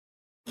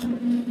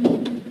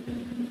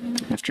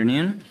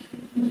Afternoon.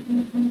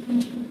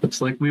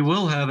 Looks like we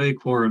will have a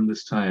quorum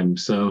this time.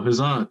 So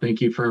huzzah.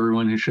 Thank you for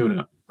everyone who showed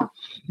up.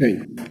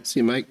 Hey,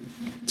 see, Mike.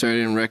 Sorry I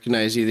didn't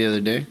recognize you the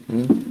other day.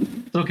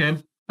 It's okay.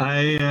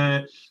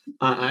 I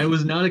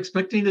was not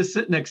expecting to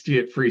sit next to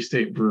you at Free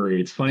State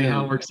Brewery. It's funny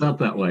how it works out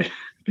that way.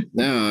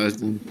 No, I was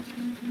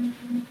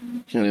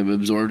kind of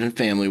absorbed in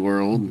family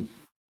world and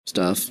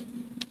stuff.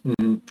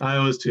 Mm-hmm. I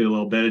was too a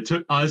little bit.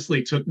 It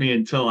honestly took me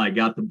until I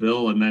got the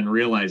bill and then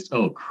realized,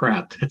 oh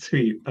crap, that's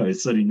who I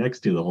was sitting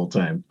next to the whole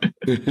time.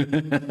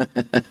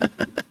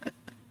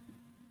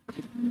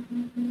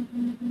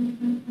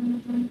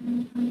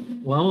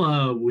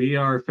 Well, we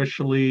are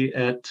officially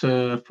at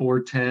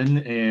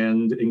 4:10,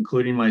 and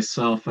including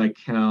myself, I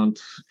count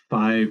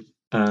 5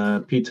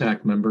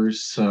 PTAC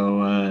members.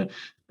 So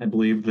I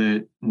believe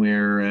that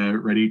we're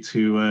ready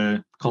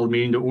to call the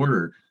meeting to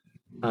order.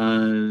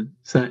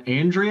 Is that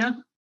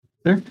Andrea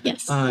there?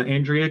 Yes.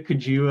 Andrea,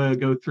 could you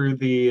go through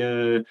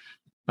the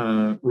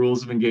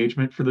rules of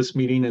engagement for this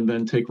meeting and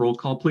then take roll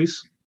call,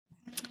 please?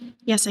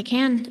 Yes, I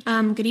can.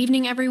 Good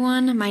evening,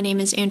 everyone. My name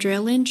is Andrea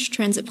Lynch,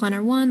 Transit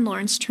Planner 1,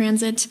 Lawrence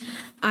Transit.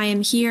 I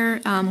am here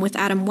with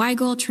Adam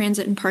Weigel,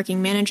 Transit and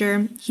Parking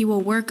Manager. He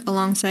will work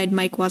alongside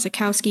Mike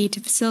Wazakowski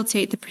to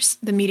facilitate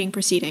the meeting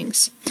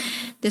proceedings.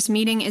 This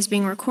meeting is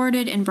being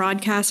recorded and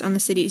broadcast on the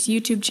city's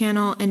YouTube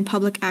channel and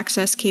public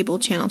access cable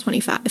channel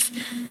 25.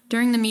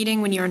 During the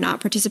meeting, when you are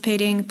not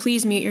participating,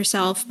 please mute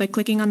yourself by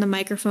clicking on the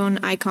microphone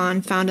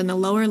icon found in the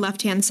lower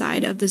left-hand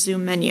side of the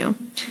Zoom menu.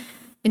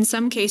 In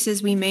some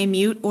cases, we may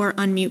mute or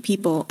unmute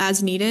people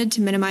as needed to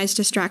minimize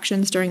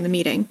distractions during the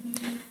meeting.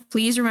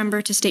 Please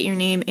remember to state your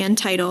name and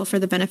title for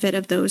the benefit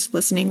of those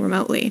listening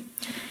remotely.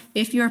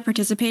 If you are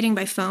participating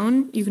by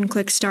phone, you can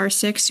click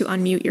 *6 to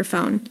unmute your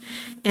phone,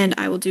 and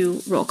I will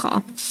do roll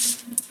call.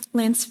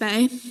 Lance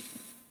Fay.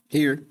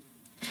 Here.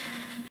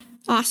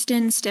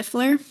 Austin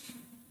Stifler.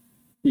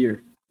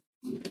 Here.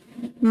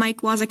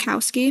 Mike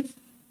Wazakowski.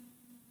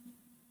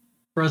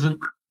 Present.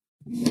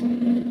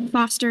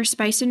 Foster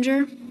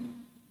Spicinger.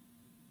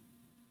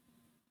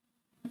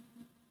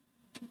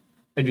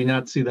 I do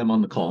not see them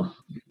on the call.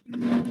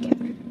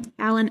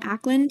 Alan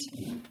Ackland.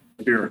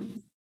 Here.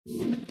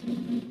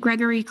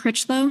 Gregory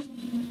Critchlow.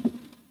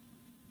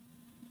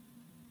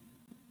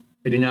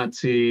 I do not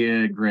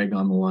see Greg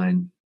on the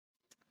line.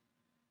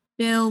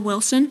 Bill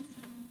Wilson.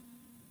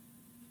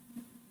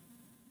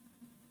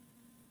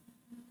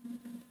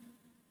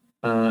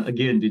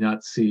 Again, do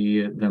not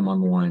see them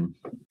on the line.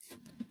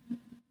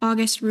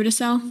 August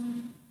Rudisell.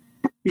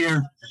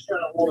 Here.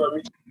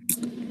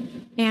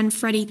 And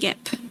Freddie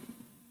Gipp.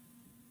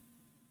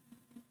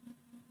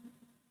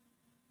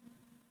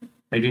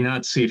 I do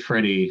not see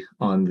Freddie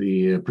on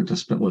the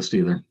participant list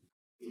either.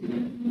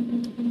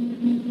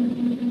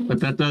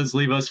 But that does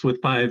leave us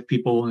with 5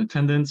 people in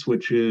attendance,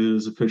 which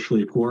is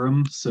officially a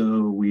quorum.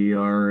 So we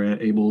are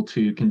able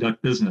to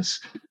conduct business.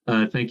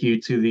 Thank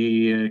you to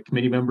the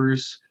committee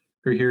members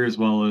who are here, as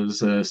well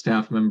as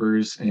staff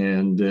members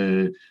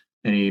and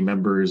any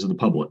members of the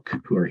public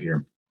who are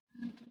here.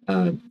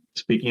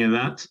 Speaking of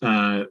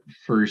that,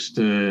 first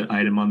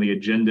item on the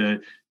agenda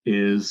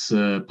is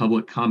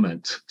public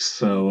comment.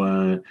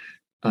 So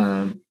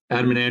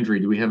Adam and Andrew,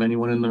 do we have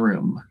anyone in the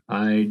room?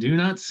 I do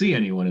not see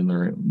anyone in the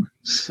room.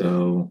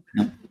 So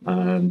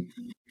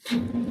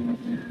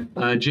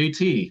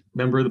JT,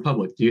 member of the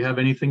public, do you have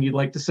anything you'd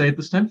like to say at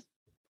this time?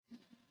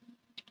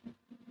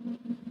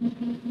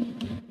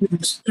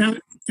 Yes.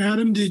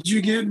 Adam, did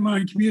you get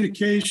my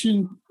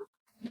communication?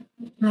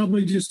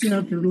 Probably just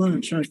after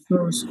lunch, I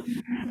suppose.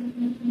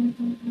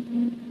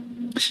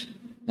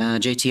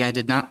 JT, I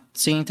did not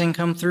see anything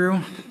come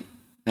through.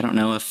 I don't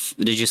know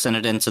did you send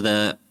it into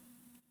the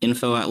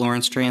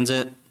info@Lawrence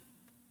Transit?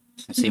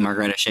 I see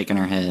Margareta shaking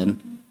her head.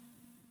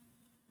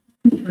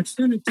 I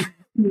sent it to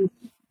you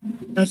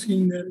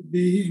asking that it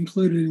be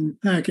included in the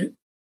packet,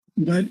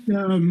 but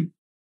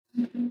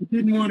it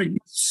didn't want to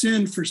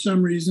send for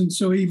some reason,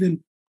 so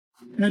even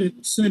had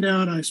it sent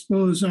out, I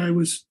suppose I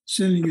was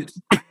sending it.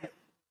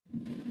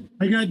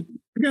 I got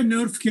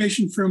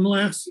notification from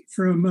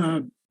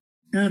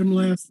Adam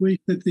last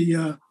week that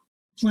the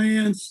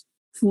plans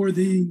for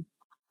the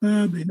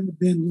hub have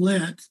been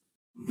let,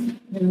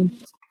 and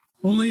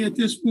only at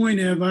this point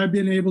have I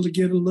been able to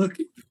get a look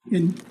at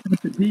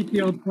the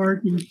detailed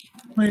parking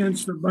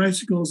plans for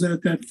bicycles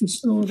at that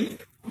facility.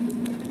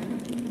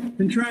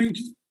 Been trying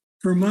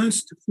for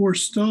months to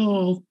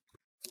forestall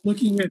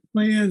looking at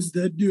plans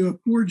that do a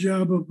poor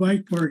job of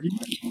bike parking.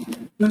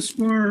 Thus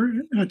far,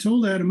 I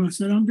told Adam, I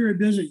said, I'm very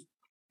busy.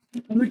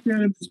 I looked at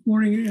them this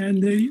morning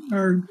and they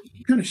are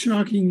kind of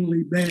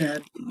shockingly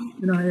bad.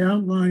 And I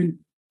outlined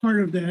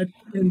part of that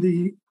in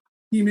the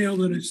email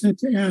that I sent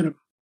to Adam.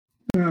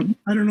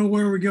 I don't know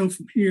where we go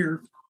from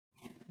here,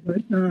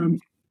 but I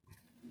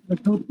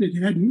hoped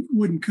it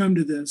wouldn't come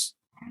to this.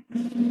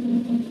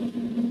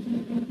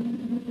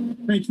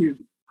 Thank you.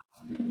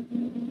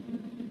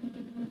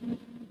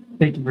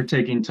 Thank you for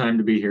taking time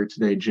to be here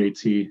today,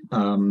 JT.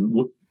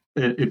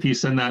 if you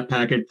send that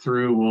packet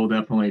through, we'll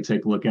definitely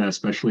take a look at it,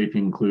 especially if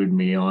you include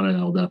me on it.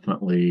 I'll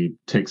definitely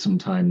take some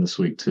time this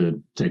week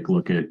to take a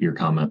look at your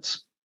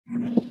comments.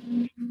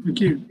 Thank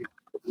you.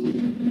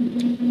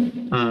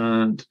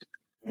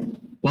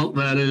 Well,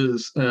 that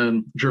is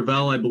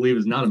Dravel, I believe,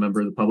 is not a member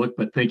of the public,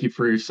 but thank you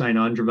for your sign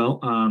on,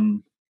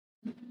 Dravel.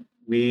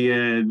 We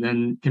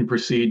then can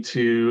proceed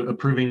to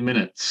approving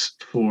minutes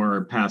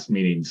for past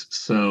meetings.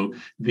 So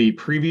the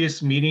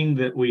previous meeting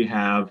that we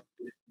have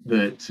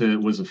that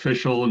was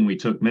official and we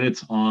took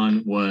minutes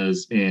on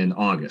was on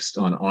August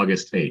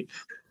 8th.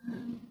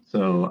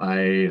 So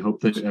I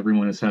hope that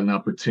everyone has had an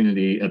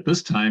opportunity at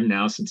this time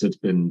now, since it's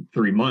been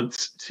 3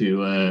 months,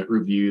 to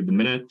review the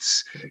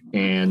minutes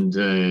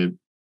and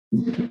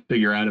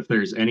figure out if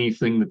there's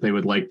anything that they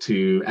would like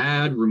to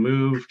add,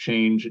 remove,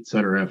 change,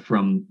 etc.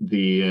 from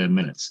the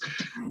minutes.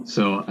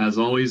 So as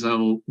always,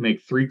 I'll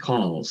make 3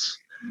 calls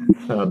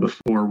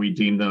before we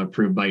deem them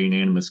approved by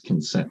unanimous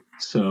consent.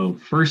 So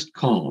first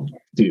call,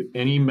 do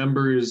any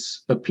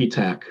members of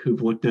PTAC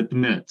who've looked at the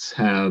minutes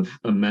have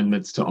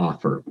amendments to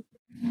offer?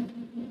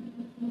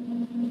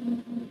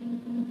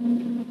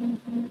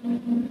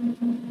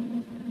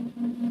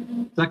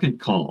 Second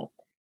call,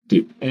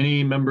 do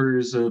any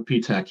members of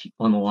PTAC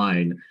on the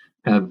line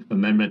have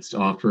amendments to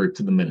offer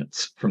to the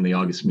minutes from the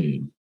August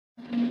meeting?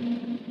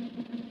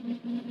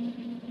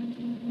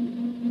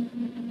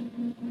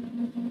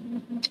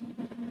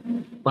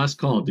 Last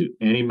call, do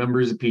any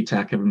members of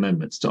PTAC have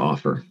amendments to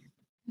offer?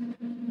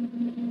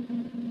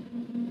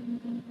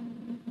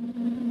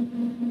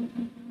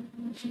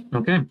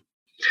 Okay.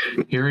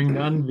 Hearing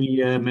none,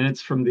 the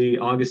minutes from the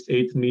August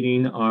 8th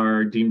meeting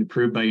are deemed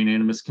approved by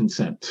unanimous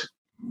consent.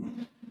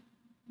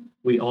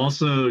 We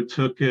also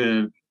took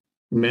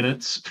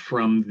minutes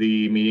from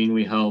the meeting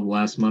we held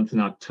last month in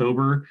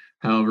October.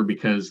 However,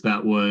 because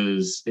that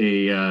was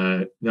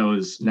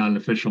not an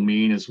official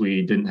meeting, as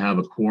we didn't have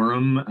a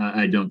quorum,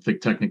 I don't think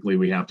technically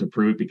we have to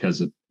approve it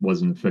because it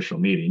was an official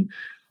meeting.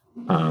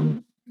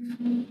 Adam,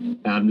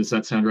 does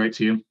that sound right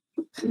to you?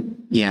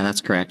 Yeah,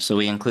 that's correct. So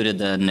we included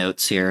the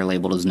notes here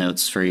labeled as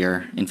notes for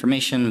your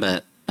information,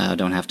 but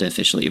don't have to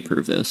officially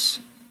approve this.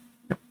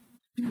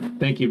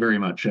 Thank you very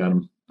much,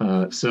 Adam.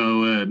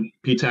 So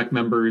PTAC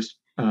members,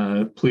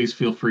 please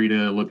feel free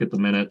to look at the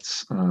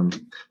minutes.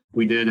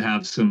 We did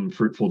have some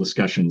fruitful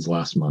discussions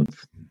last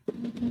month.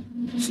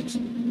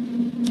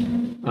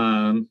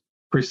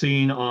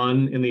 Proceeding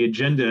on in the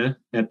agenda,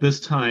 at this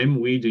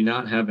time, we do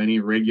not have any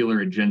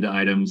regular agenda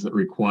items that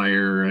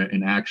require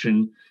an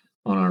action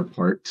on our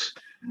part.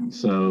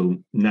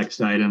 So next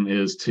item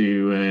is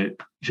to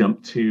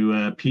jump to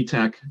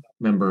PTAC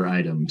member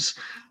items.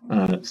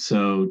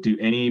 So do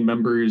any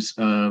members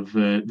of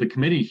the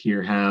committee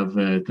here have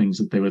things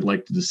that they would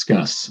like to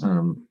discuss?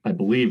 I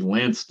believe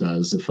Lance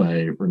does, if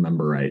I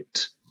remember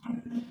right.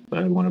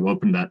 But I want to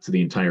open that to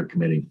the entire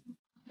committee.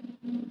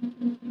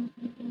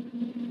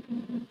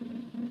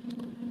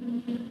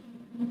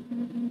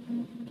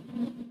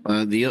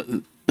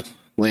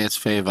 Lance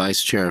Fay,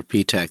 Vice Chair of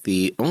PTAC.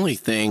 The only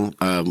thing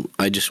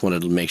I just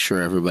wanted to make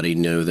sure everybody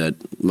knew that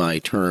my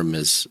term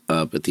is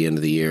up at the end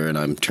of the year and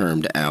I'm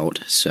termed out.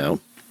 So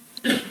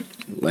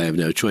I have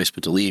no choice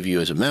but to leave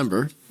you as a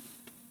member.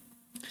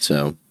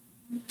 So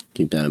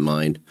keep that in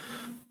mind.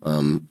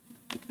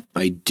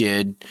 I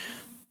did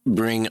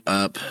bring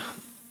up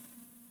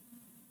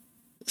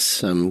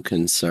some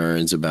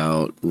concerns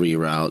about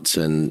reroutes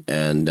and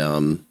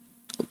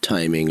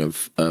timing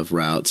of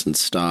routes and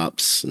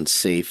stops and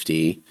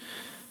safety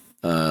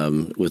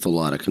with a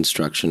lot of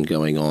construction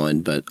going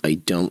on, but I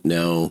don't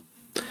know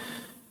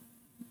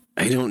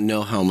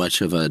how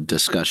much of a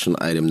discussion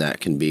item that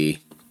can be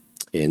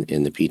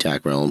in the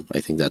PTAC realm. I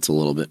think that's a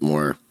little bit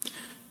more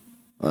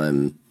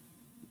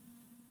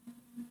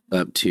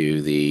up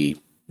to the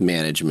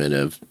management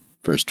of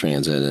First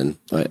Transit, and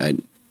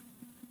I'd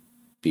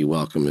be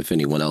welcome if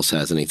anyone else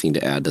has anything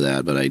to add to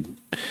that, but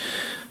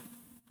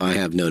I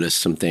have noticed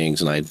some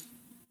things and I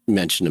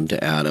mentioned them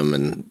to Adam,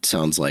 and it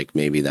sounds like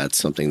maybe that's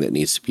something that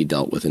needs to be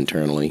dealt with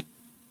internally.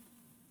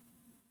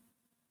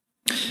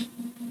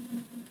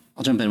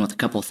 I'll jump in with a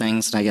couple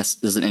things. And I guess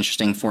this is an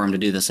interesting forum to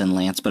do this in,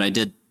 Lance, but I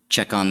did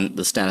check on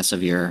the status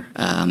of your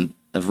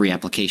of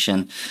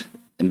reapplication.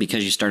 And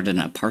because you started in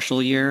a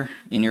partial year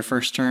in your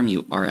first term,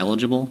 you are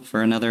eligible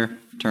for another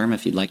term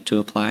if you'd like to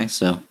apply.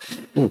 So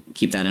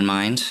keep that in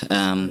mind.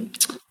 And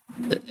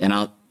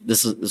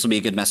this will be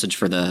a good message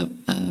for the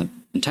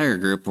entire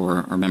group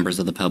or members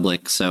of the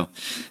public. So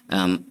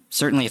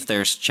certainly if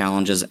there's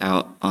challenges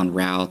out on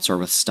routes or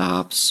with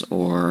stops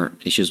or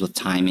issues with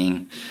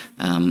timing,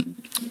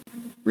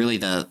 really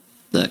the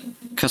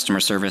customer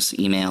service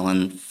email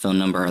and phone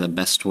number are the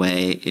best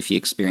way if you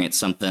experience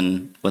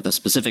something with a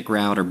specific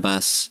route or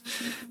bus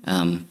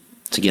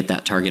to get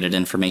that targeted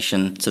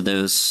information to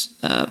those,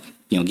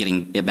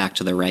 getting it back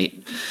to the right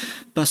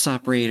bus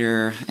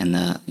operator and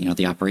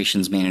the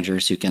operations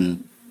managers who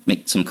can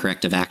make some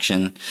corrective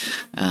action.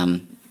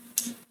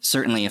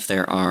 Certainly if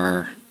there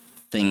are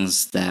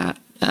things that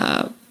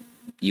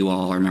you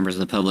all or members of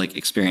the public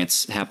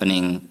experience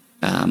happening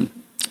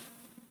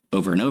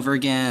over and over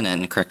again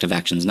and corrective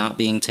actions not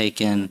being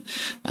taken,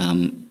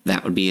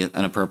 that would be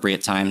an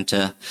appropriate time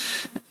to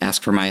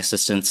ask for my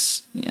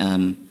assistance.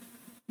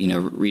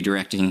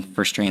 Redirecting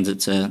First Transit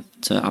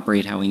to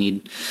operate how we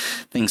need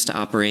things to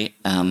operate.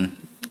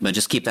 But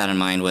just keep that in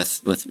mind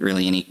with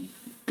really any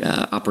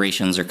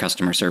operations or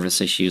customer service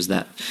issues.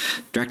 That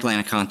direct line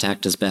of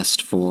contact is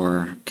best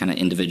for kind of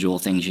individual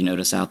things you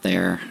notice out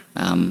there.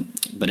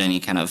 But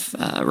any kind of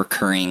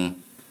recurring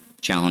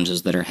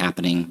challenges that are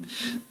happening,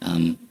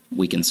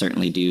 we can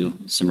certainly do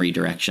some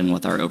redirection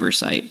with our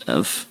oversight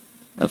of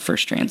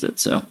First Transit.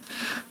 So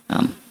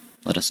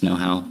let us know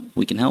how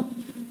we can help.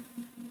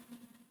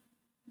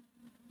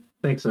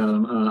 Thanks,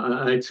 Adam.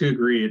 I too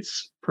agree.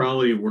 It's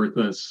probably worth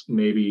us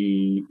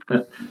maybe,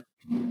 I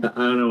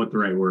don't know what the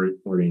right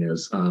wording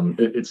is.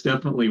 It's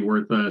definitely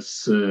worth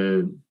us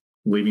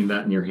leaving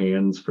that in your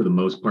hands for the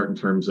most part in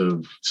terms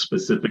of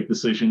specific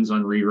decisions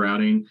on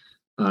rerouting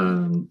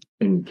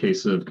in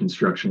case of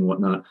construction and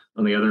whatnot.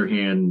 On the other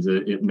hand,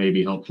 it may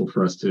be helpful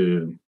for us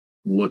to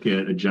look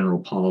at a general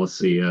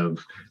policy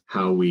of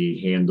how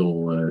we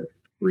handle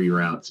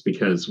reroutes,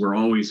 because we're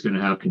always going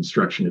to have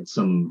construction at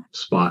some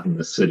spot in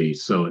the city.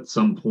 So at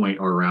some point,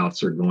 our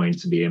routes are going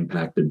to be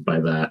impacted by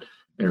that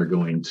and are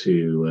going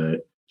to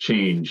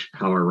change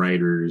how our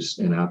riders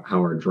and how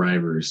our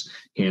drivers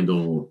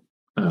handle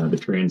the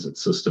transit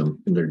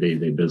system in their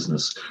day-to-day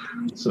business.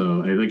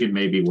 So I think it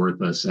may be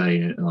worth us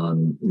saying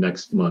on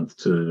next month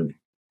to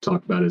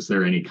talk about, is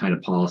there any kind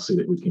of policy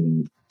that we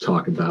can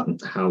talk about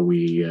and how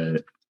we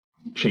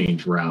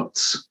change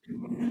routes?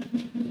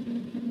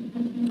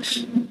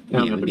 I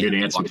don't have a good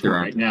answer for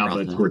right now,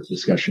 but it's worth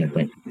discussion, I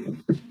think.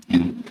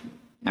 Yeah.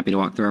 Happy to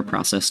walk through our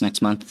process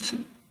next month.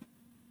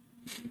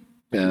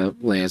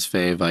 Lance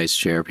Fay, Vice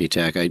Chair,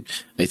 PTAC.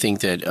 I think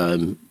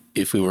that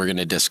if we were going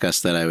to discuss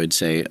that, I would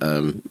say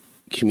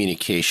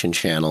communication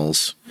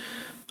channels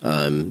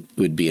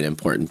would be an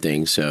important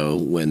thing. So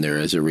when there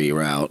is a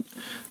reroute,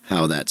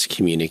 how that's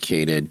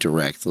communicated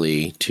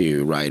directly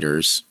to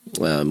riders,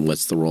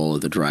 what's the role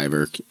of the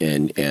driver,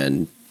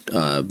 and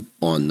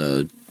on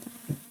the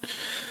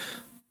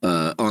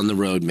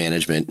road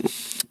management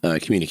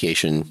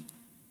communication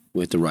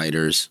with the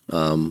riders,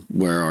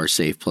 where are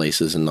safe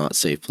places and not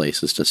safe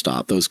places to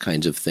stop. Those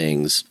kinds of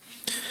things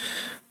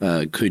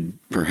could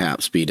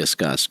perhaps be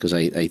discussed, because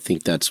I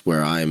think that's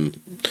where I'm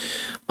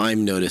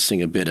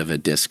noticing a bit of a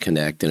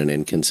disconnect and an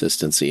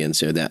inconsistency, and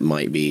so that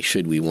might be,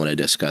 should we want to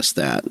discuss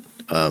that,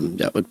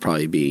 that would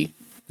probably be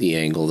the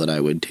angle that I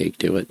would take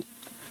to it.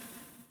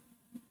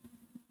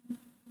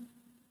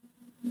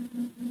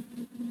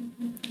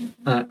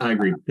 I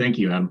agree. Thank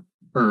you, Adam.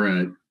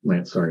 Or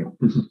Lance, sorry.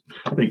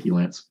 Thank you,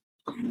 Lance.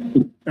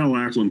 Al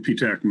Ackland,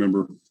 PTAC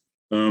member.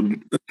 I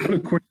had a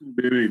question,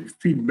 maybe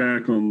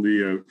feedback on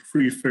the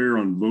free fare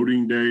on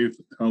voting day,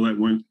 how that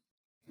went.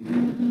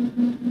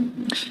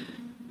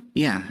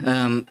 Yeah,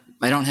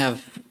 I don't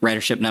have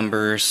ridership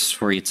numbers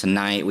for you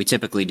tonight. We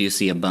typically do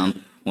see a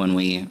bump when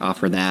we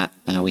offer that.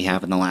 We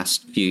have in the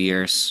last few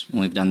years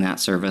when we've done that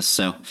service.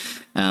 So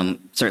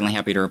certainly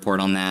happy to report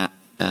on that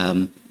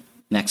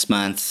next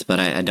month, but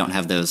I don't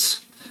have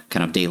those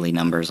kind of daily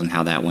numbers on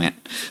how that went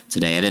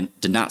today. I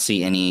did not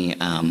see any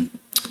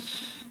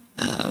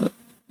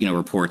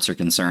reports or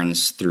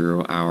concerns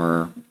through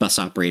our bus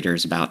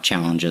operators about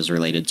challenges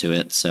related to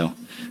it. So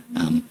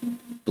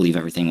believe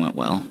everything went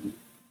well.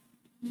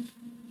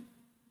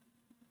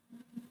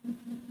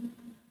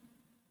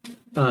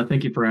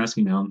 Thank you for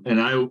asking, Alan.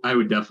 And I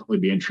would definitely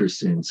be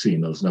interested in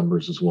seeing those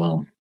numbers as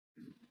well.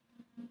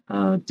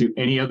 Do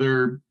any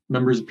other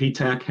members of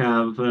PTAC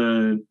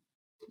have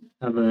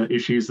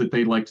issues that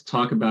they'd like to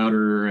talk about,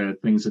 or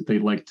things that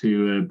they'd like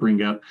to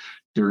bring up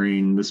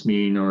during this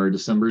meeting or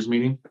December's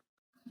meeting?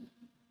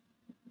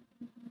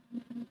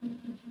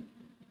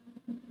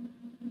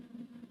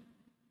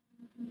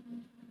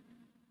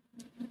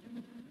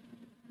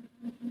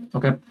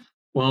 Okay.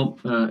 Well,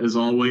 as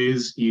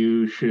always,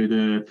 you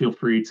should feel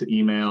free to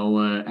email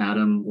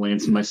Adam,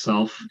 Lance, and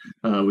myself.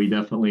 We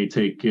definitely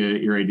take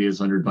your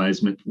ideas under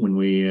advisement when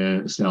we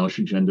establish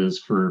agendas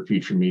for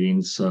future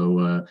meetings.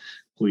 So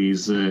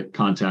please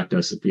contact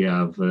us if you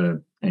have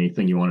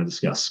anything you want to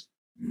discuss.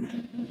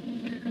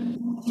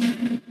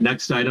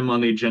 Next item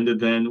on the agenda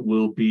then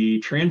will be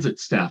transit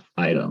staff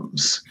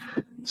items.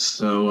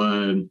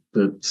 So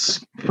the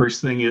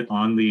first thing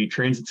on the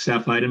transit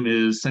staff item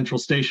is Central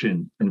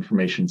Station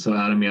information. So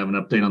Adam, you have an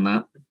update on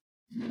that?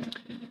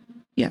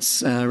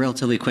 Yes, a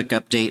relatively quick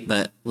update,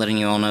 but letting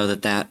you all know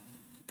that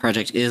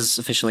project is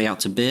officially out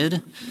to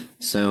bid.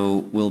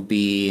 So we'll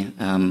be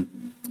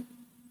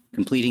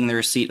completing the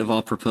receipt of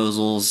all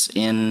proposals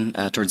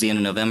towards the end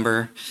of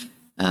November.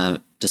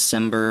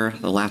 December,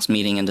 the last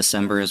meeting in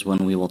December, is when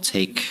we will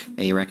take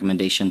a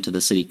recommendation to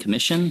the City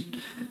Commission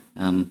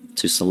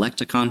to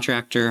select a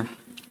contractor,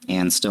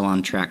 and still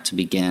on track to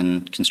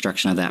begin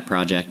construction of that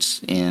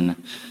project in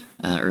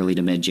early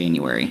to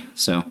mid-January.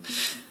 So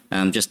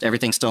just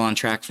everything's still on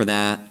track for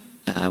that.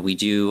 We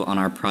do, on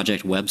our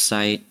project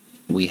website,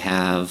 we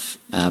have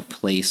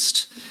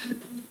placed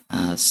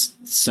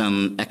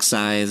some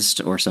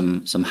excised or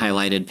some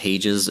highlighted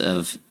pages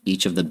of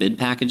each of the bid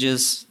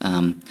packages.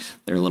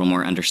 They're a little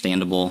more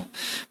understandable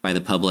by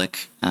the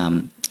public.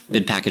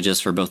 Bid packages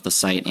for both the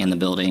site and the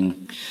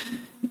building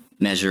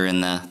measure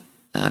in the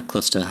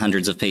close to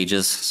hundreds of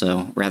pages.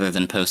 So rather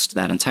than post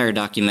that entire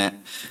document,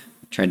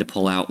 tried to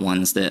pull out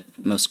ones that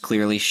most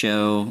clearly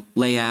show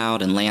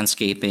layout and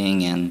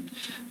landscaping and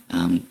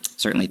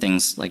certainly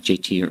things like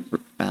JT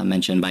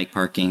mentioned, bike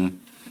parking.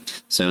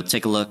 So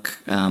take a look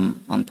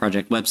on the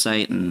project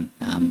website and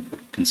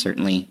can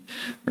certainly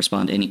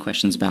respond to any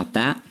questions about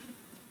that.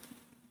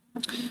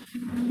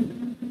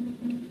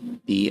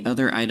 The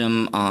other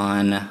item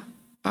on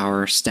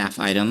our staff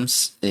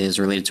items is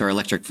related to our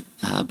electric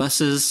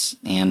buses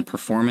and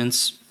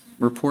performance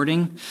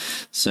reporting.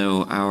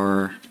 So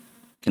our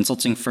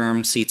consulting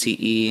firm,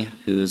 CTE,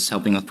 who's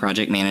helping with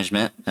project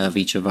management of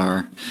each of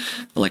our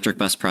electric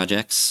bus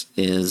projects,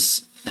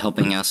 is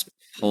helping us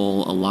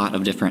pull a lot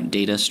of different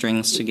data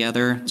strings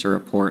together to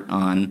report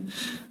on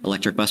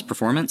electric bus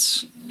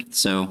performance.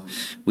 So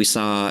we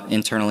saw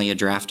internally a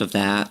draft of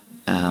that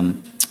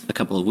a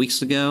couple of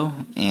weeks ago,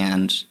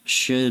 and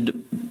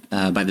should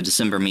by the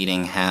December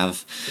meeting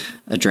have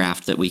a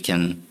draft that we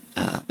can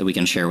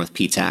share with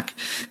PTAC.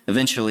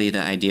 Eventually,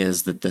 the idea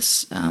is that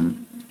this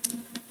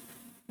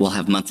we'll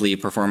have monthly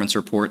performance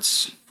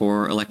reports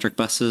for electric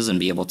buses and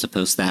be able to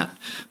post that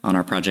on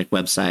our project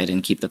website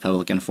and keep the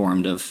public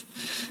informed of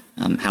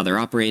how they're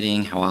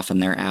operating, how often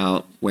they're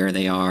out, where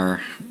they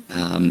are,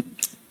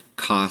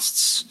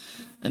 costs,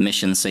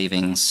 emission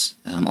savings,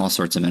 all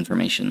sorts of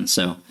information.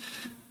 So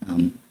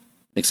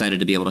excited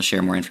to be able to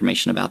share more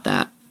information about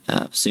that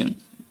soon.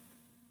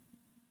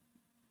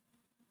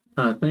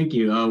 Thank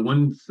you.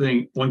 One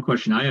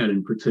question I had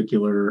in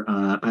particular,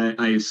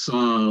 I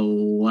saw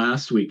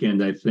last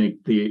weekend, I think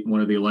one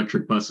of the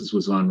electric buses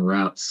was on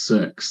Route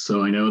 6.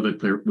 So I know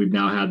that we've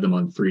now had them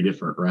on 3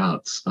 different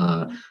routes.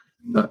 Are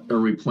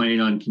we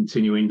planning on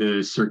continuing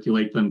to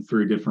circulate them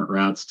through different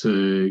routes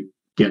to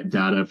get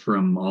data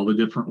from all the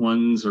different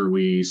ones? Or are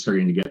we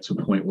starting to get to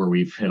a point where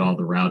we've hit all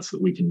the routes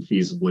that we can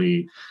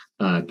feasibly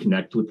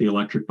connect with the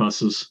electric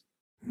buses?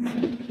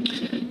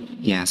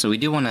 Yeah, so we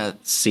do want to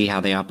see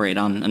how they operate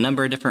on a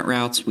number of different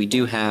routes. We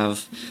do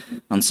have,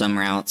 on some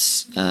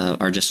routes,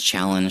 are just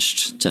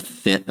challenged to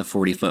fit a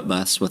 40-foot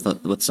bus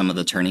with some of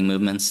the turning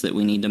movements that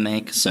we need to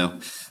make. So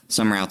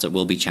some routes it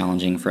will be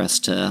challenging for us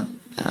to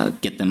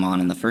get them on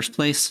in the first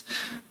place,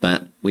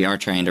 but we are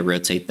trying to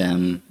rotate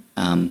them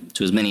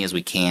to as many as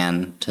we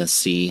can to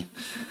see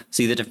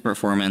the different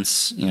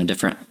performance,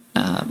 different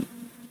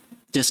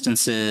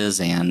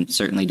distances, and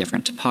certainly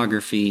different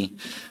topography.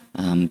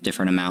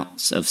 Different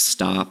amounts of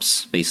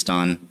stops based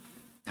on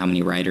how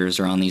many riders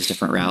are on these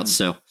different routes.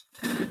 So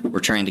we're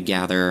trying to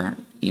gather,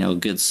 a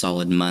good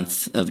solid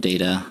month of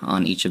data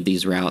on each of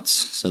these routes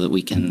so that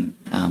we can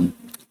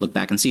look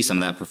back and see some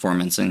of that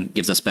performance, and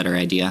gives us better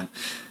idea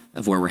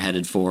of where we're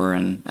headed for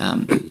and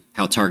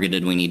how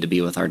targeted we need to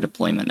be with our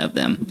deployment of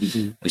them.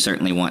 Mm-hmm. We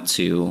certainly want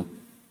to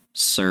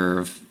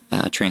serve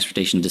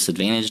transportation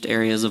disadvantaged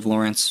areas of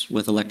Lawrence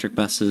with electric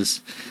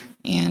buses,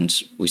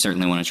 and we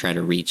certainly want to try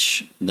to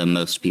reach the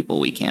most people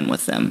we can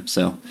with them.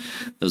 So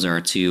those are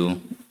our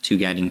two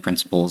guiding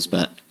principles,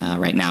 but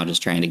right now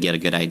just trying to get a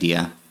good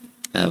idea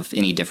of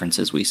any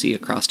differences we see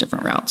across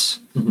different routes.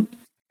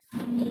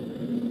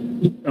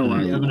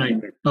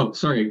 Oh,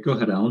 sorry. Go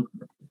ahead, Alan.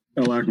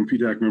 Alan,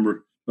 PTAC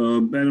member.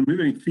 Adam, do you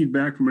have any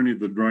feedback from any of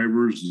the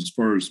drivers as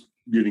far as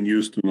getting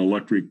used to an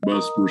electric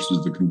bus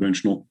versus the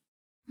conventional?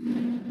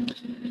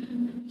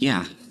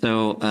 Yeah,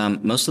 so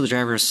most of the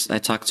drivers I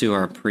talk to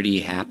are pretty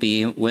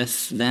happy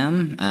with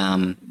them.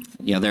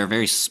 They're a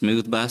very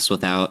smooth bus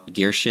without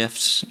gear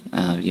shifts.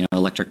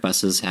 Electric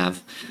buses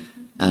have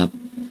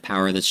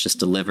power that's just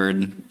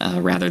delivered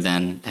rather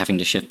than having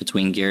to shift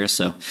between gears.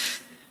 So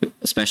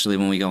especially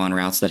when we go on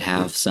routes that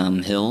have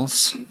some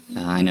hills,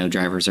 I know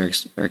drivers are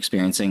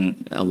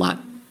experiencing a lot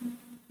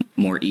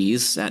more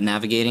ease at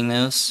navigating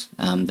those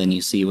than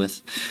you see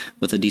with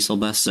a diesel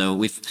bus. So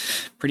we've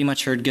pretty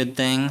much heard good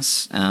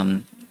things.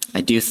 I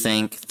do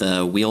think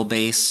the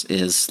wheelbase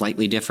is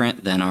slightly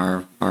different than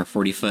our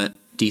 40-foot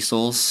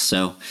diesels.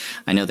 So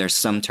I know there's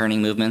some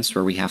turning movements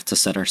where we have to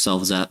set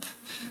ourselves up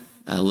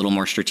a little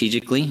more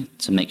strategically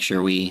to make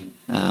sure we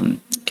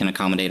can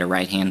accommodate a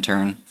right-hand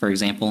turn, for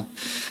example.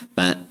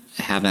 But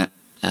I haven't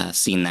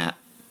seen that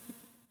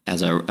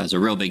as a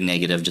real big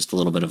negative, just a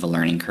little bit of a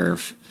learning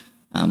curve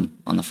on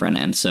the front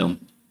end. So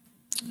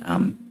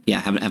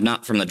have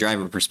not, from the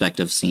driver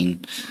perspective,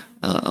 seen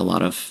a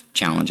lot of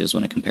challenges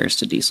when it compares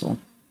to diesel.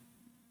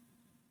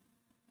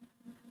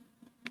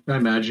 I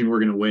imagine we're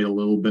going to wait a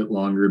little bit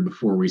longer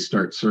before we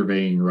start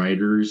surveying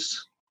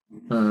riders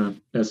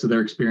as to their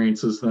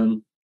experiences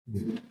then.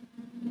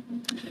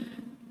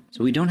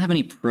 So we don't have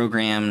any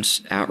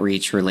programmed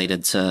outreach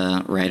related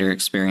to rider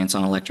experience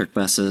on electric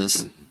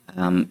buses.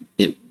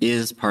 It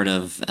is part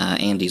of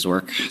Andy's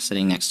work,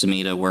 sitting next to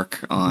me, to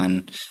work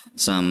on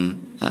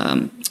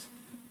some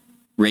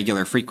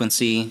regular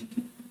frequency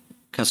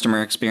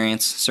customer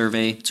experience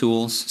survey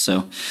tools.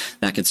 So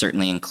that could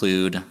certainly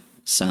include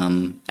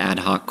some ad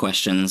hoc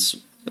questions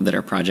that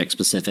are project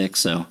specific.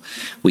 So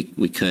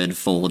we could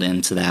fold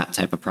into that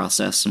type of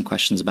process some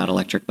questions about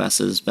electric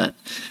buses, but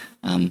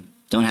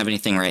don't have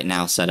anything right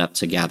now set up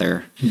to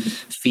gather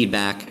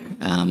feedback.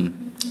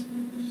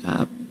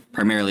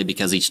 Primarily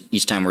because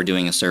each time we're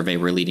doing a survey,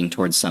 we're leading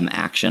towards some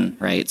action,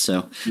 right?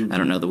 So I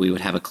don't know that we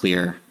would have a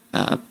clear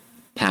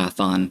path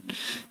on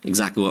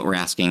exactly what we're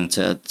asking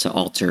to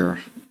alter,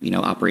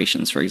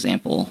 operations, for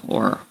example,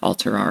 or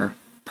alter our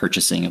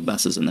purchasing of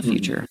buses in the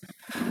future.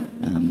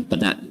 But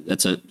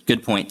that's a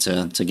good point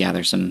to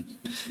gather some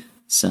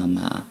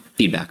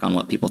feedback on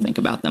what people think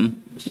about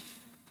them.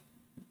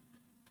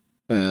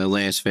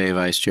 Lance Fay,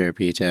 Vice Chair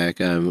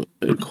PTAC.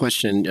 A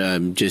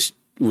question, just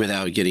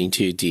without getting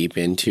too deep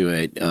into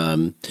it.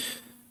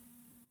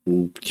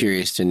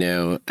 Curious to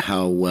know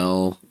how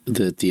well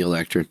that the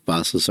electric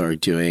buses are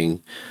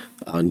doing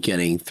on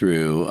getting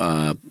through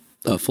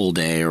a full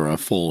day or a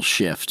full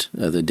shift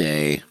of the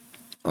day.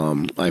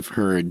 I've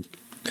heard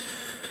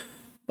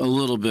a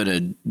little bit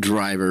of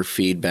driver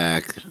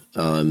feedback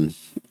on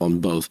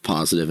both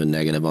positive and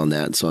negative on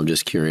that. So I'm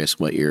just curious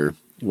what you're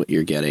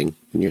getting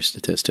in your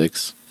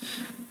statistics.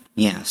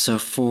 Yeah, so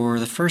for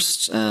the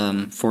first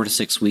 4 to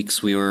 6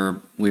 weeks, we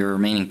were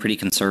remaining pretty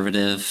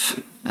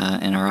conservative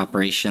in our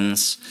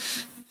operations.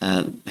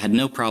 Had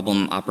no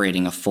problem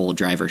operating a full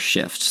driver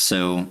shift.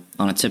 So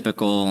on a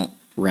typical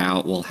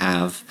route, we'll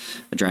have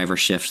a driver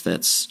shift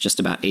that's just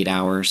about 8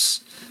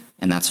 hours,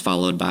 and that's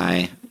followed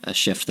by a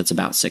shift that's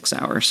about 6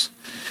 hours.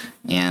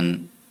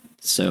 And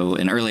so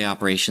in early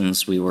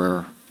operations, we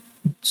were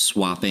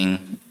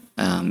swapping.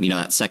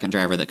 That second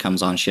driver that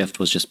comes on shift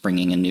was just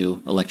bringing a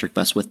new electric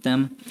bus with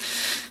them.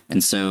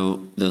 And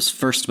so those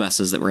first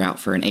buses that were out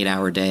for an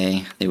 8-hour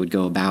day, they would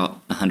go about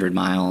 100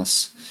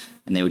 miles,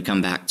 and they would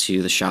come back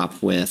to the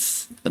shop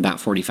with about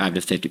 45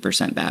 to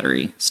 50%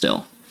 battery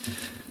still.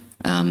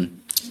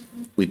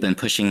 We've been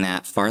pushing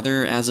that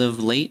farther as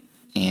of late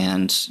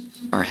and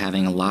are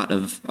having a lot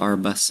of our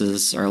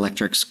buses, our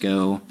electrics,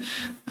 go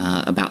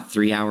about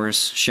 3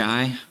 hours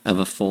shy of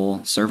a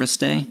full service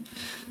day.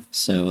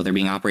 So they're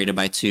being operated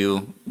by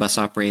 2 bus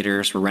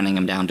operators. We're running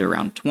them down to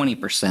around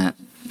 20%,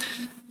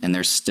 and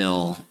there's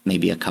still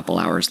maybe a couple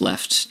hours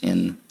left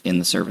in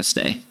the service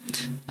day,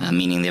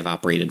 meaning they've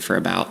operated for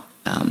about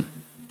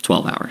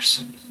 12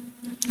 hours.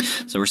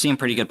 So we're seeing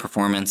pretty good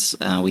performance.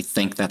 We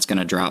think that's going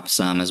to drop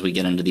some as we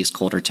get into these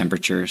colder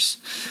temperatures.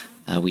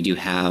 We do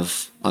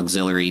have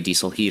auxiliary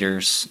diesel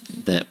heaters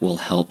that will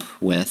help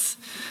with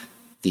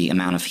the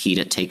amount of heat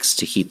it takes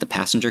to heat the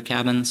passenger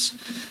cabins.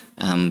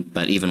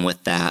 But even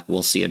with that,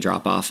 we'll see a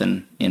drop off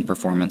in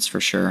performance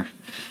for sure.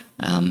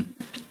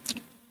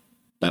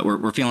 But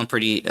we're feeling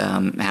pretty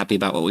happy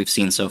about what we've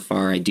seen so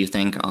far. I do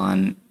think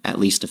on at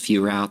least a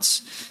few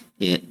routes,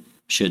 it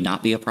should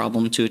not be a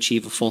problem to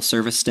achieve a full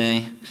service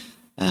day.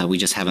 We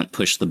just haven't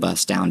pushed the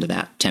bus down to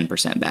that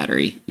 10%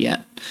 battery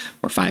yet,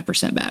 or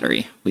 5%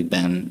 battery. We've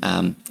been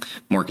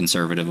more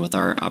conservative with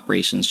our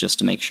operations just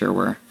to make sure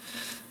we're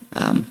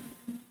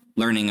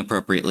learning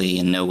appropriately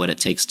and know what it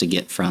takes to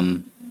get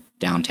from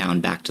downtown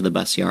back to the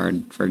bus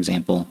yard, for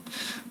example.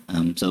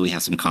 So we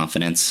have some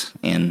confidence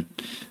in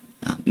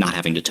not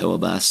having to tow a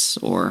bus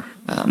or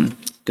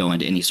go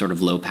into any sort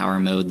of low power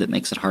mode that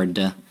makes it hard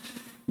to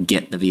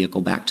get the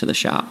vehicle back to the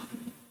shop.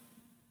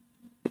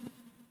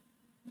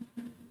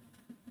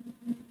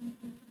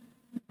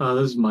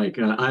 This is Mike.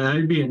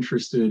 I'd be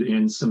interested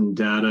in some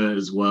data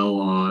as well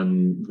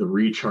on the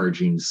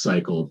recharging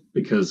cycle,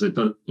 because if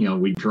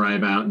we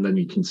drive out and then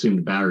you consume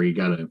the battery, you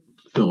got to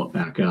fill it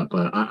back up.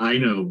 I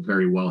know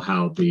very well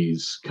how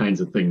these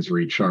kinds of things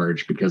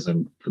recharge because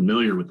I'm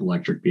familiar with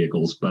electric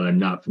vehicles, but I'm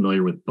not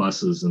familiar with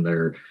buses and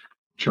their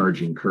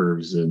charging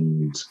curves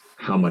and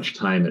how much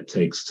time it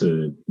takes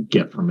to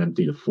get from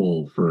empty to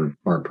full for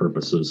our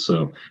purposes.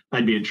 So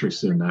I'd be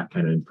interested in that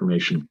kind of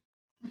information.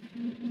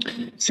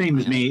 Same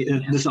as me.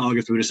 This is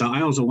August.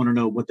 I also want to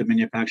know what the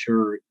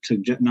manufacturer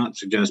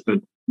but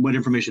what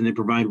information they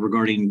provide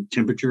regarding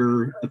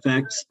temperature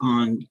effects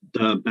on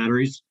the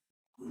batteries.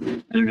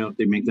 I don't know if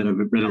they make that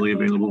readily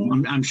available.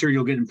 I'm sure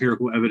you'll get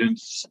empirical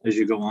evidence as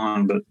you go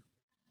on, but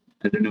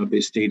I don't know if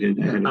they stated.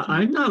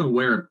 I'm not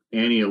aware of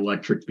any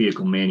electric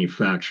vehicle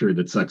manufacturer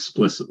that's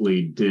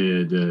explicitly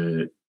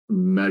did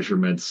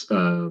measurements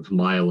of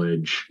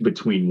mileage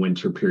between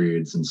winter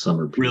periods and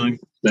summer periods. Really?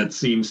 That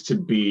seems to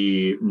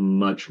be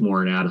much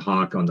more an ad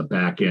hoc on the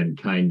back end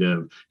kind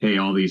of, hey,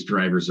 all these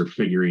drivers are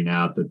figuring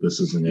out that this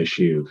is an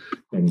issue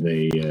and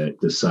they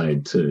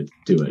decide to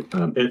do it.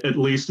 At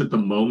least at the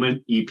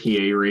moment,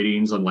 EPA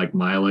ratings on like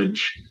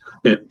mileage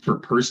for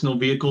personal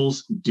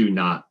vehicles do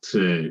not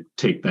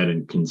take that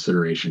in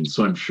consideration.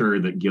 So I'm sure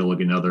that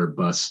Gillig and other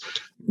bus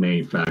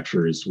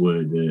manufacturers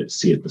would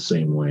see it the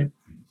same way.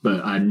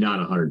 But I'm not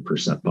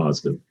 100%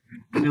 positive.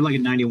 I have like a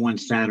 91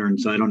 Saturn,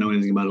 so I don't know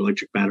anything about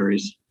electric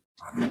batteries.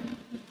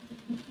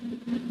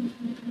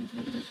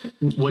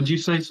 What'd you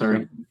say?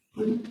 Sorry.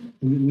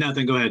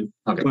 Nothing. Go ahead.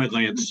 Okay. Go ahead,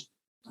 Lance.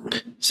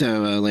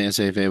 So, Lance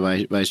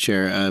AFA Vice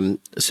Chair,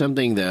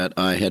 something that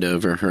I had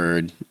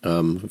overheard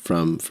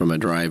from a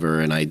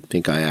driver, and I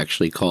think I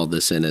actually called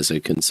this in as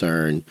a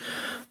concern,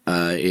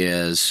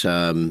 is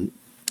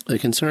a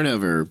concern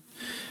over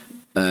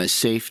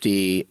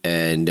safety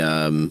and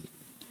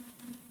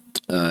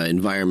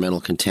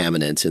environmental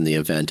contaminants in the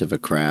event of a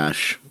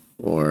crash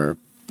or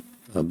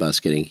a bus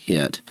getting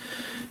hit,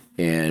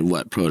 and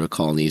what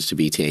protocol needs to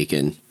be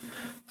taken.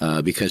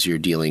 Because you're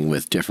dealing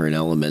with different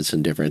elements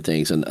and different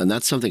things. And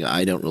that's something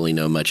I don't really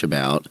know much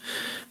about.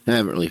 I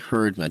haven't really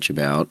heard much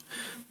about.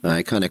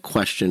 I kind of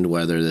questioned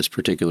whether this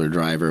particular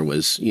driver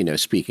was,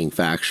 speaking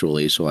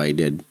factually. So I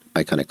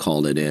kind of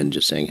called it in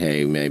just saying,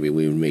 hey, maybe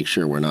we would make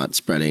sure we're not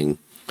spreading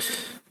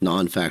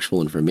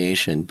non-factual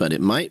information. But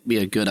it might be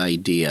a good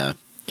idea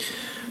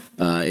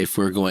if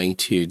we're going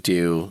to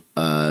do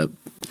a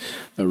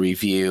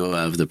review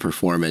of the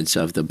performance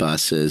of the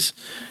buses,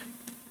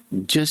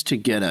 just to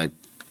get a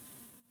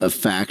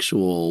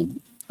factual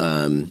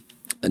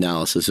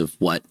analysis of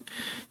what,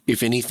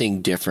 if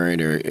anything,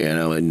 different or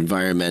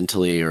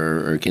environmentally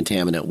or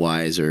contaminant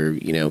wise, or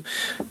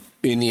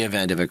in the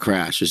event of a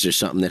crash, is there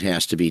something that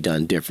has to be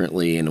done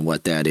differently, and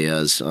what that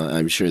is?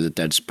 I'm sure that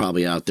that's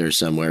probably out there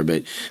somewhere, but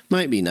it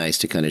might be nice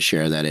to kind of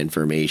share that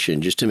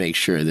information just to make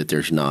sure that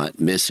there's not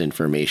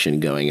misinformation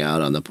going out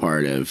on the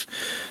part of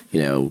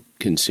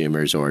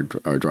consumers or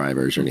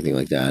drivers or anything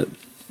like that.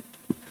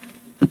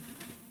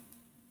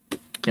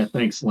 Yeah,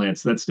 thanks,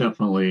 Lance. That's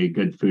definitely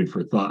good food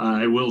for thought.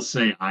 I will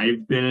say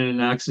I've been in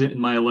an accident in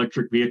my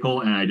electric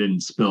vehicle and I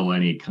didn't spill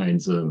any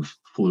kinds of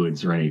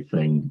fluids or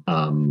anything.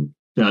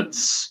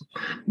 That's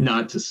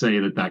not to say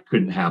that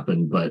couldn't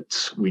happen,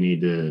 but we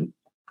need to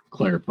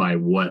clarify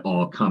what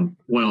all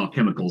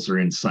chemicals are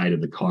inside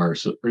of the car,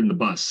 or in the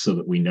bus, so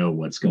that we know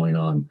what's going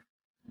on.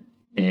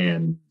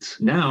 And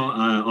now,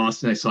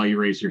 Austin, I saw you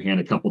raise your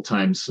hand a couple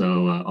times.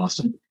 So,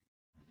 Austin.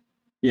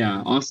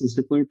 Yeah, Austin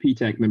Stifler,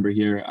 PTAC member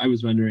here. I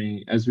was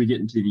wondering, as we get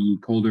into the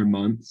colder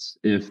months,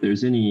 if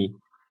there's any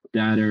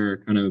data or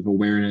kind of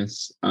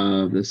awareness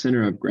of the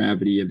center of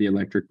gravity of the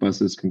electric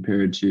buses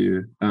compared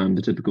to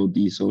the typical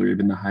diesel or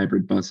even the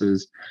hybrid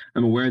buses.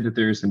 I'm aware that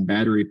there are some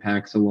battery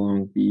packs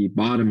along the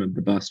bottom of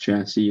the bus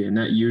chassis, and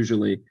that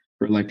usually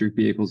for electric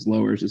vehicles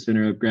lowers the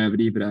center of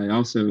gravity, but I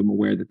also am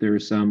aware that there are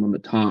some on the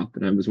top,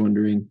 and I was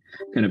wondering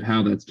kind of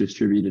how that's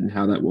distributed and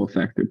how that will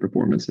affect their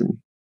performance in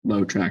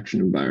low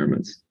traction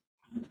environments.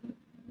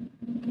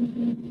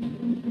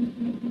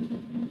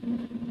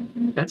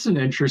 That's an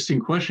interesting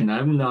question.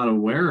 I'm not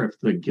aware if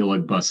the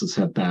Gillig buses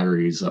have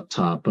batteries up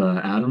top.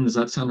 Adam, does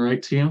that sound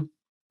right to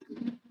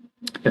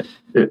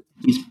you?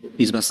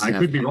 These buses I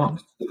could be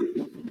wrong.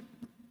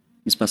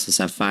 These buses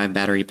have 5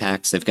 battery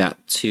packs. They've got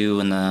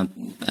 2 in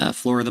the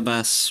floor of the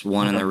bus,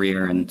 1 in the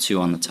rear, and 2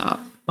 on the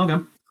top. Okay.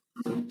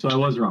 So I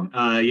was wrong.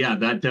 Yeah,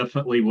 that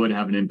definitely would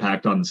have an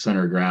impact on the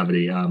center of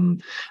gravity.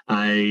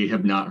 I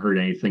have not heard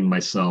anything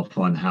myself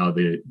on how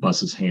the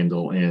buses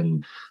handle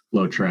in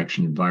low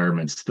traction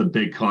environments. The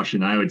big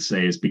caution I would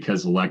say is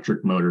because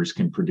electric motors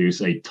can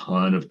produce a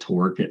ton of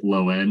torque at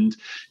low end,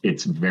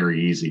 it's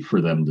very easy for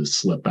them to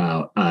slip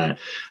out. I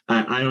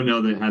don't know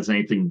that it has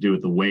anything to do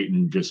with the weight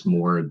and just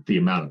more the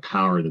amount of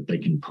power that they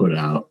can put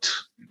out.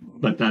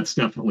 But that's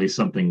definitely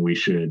something we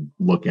should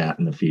look at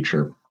in the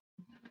future.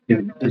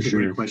 Yeah, that's a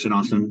great question,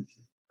 Austin.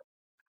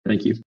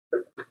 Thank you.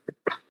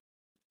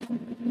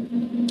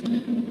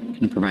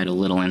 Can provide a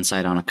little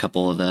insight on a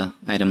couple of the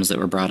items that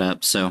were brought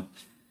up. So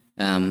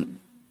in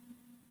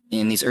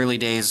these early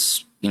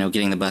days,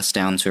 getting the bus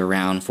down to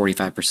around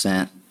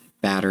 45%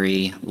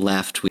 battery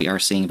left, we are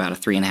seeing about a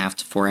 3.5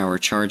 to 4 hour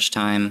charge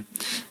time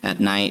at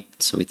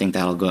night. So we think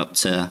that'll go up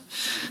to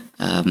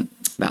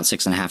about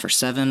 6.5 or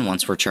 7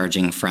 once we're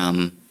charging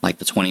from like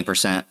the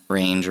 20%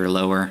 range or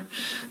lower.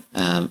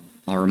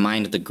 I'll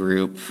remind the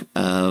group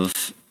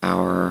of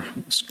our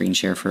screen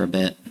share for a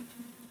bit.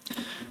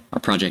 Our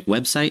project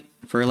website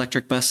for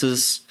electric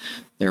buses.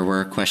 There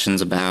were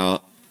questions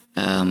about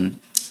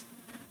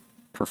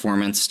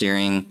performance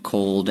during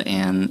cold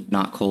and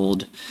not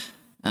cold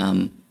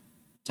time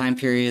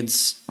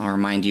periods. I'll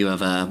remind you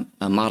of a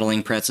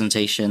modeling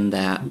presentation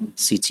that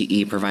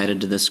CTE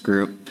provided to this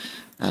group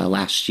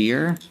last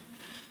year.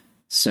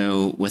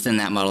 So within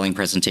that modeling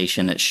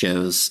presentation, it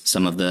shows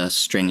some of the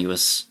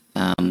strenuous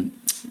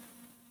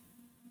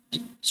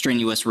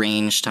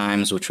range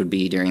times, which would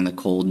be during the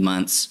cold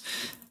months.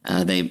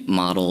 They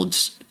modeled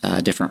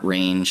different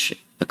range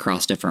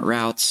across different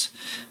routes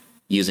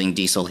using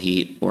diesel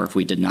heat, or if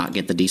we did not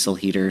get the diesel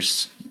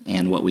heaters,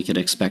 and what we could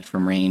expect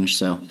from range.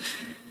 So,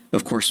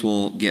 of course,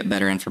 we'll get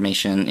better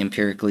information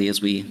empirically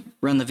as we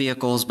run the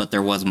vehicles, but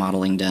there was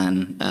modeling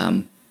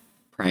done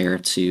prior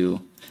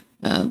to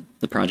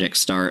the project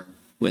start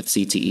with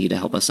CTE to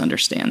help us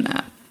understand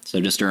that. So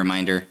just a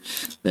reminder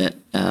that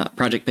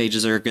project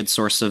pages are a good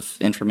source of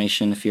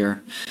information if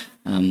you're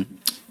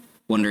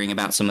wondering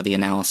about some of the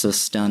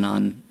analysis done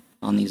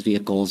on these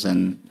vehicles,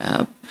 and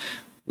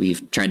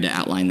we've tried to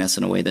outline this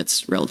in a way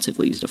that's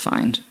relatively easy to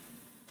find.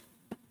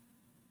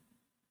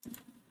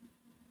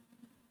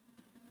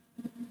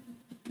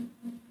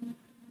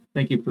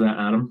 Thank you for that,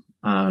 Adam.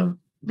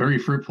 Very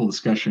fruitful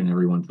discussion,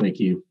 everyone. Thank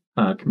you,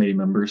 committee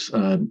members.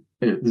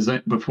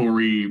 Before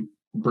we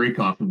break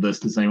off of this,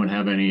 does anyone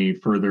have any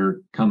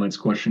further comments,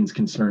 questions,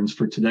 concerns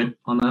for today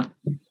on that?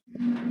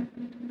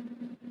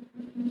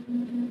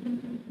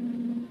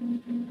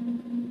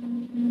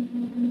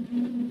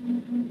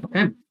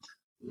 Okay.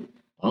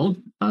 Well,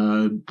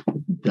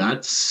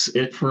 that's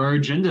it for our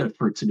agenda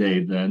for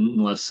today then,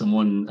 unless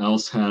someone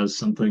else has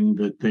something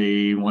that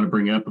they want to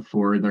bring up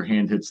before their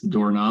hand hits the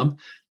doorknob.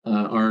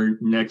 Our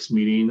next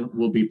meeting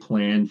will be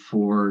planned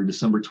for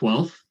December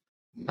 12th.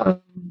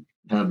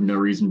 Have no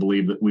reason to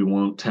believe that we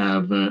won't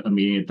have a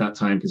meeting at that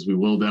time, because we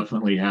will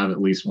definitely have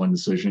at least one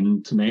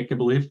decision to make, I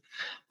believe.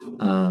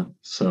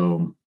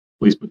 So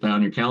please put that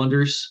on your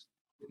calendars.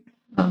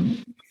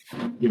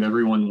 Give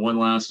everyone one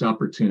last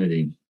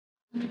opportunity.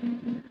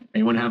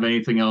 Anyone have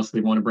anything else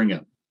they want to bring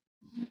up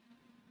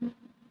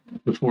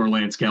before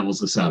Lance gavels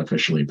this out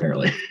officially,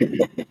 apparently?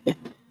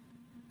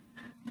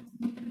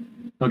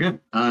 Okay.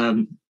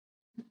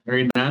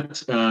 Hearing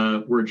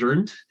that, we're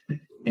adjourned.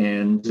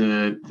 And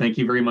thank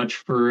you very much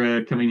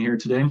for coming here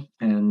today.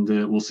 And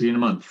we'll see you in a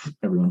month,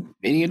 everyone.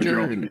 Meeting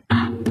adjourned.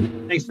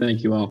 Thanks.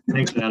 Thank you all.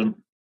 Thanks, Adam.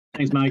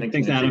 Thanks, Mike.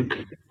 Thanks, Adam.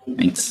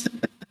 Thanks.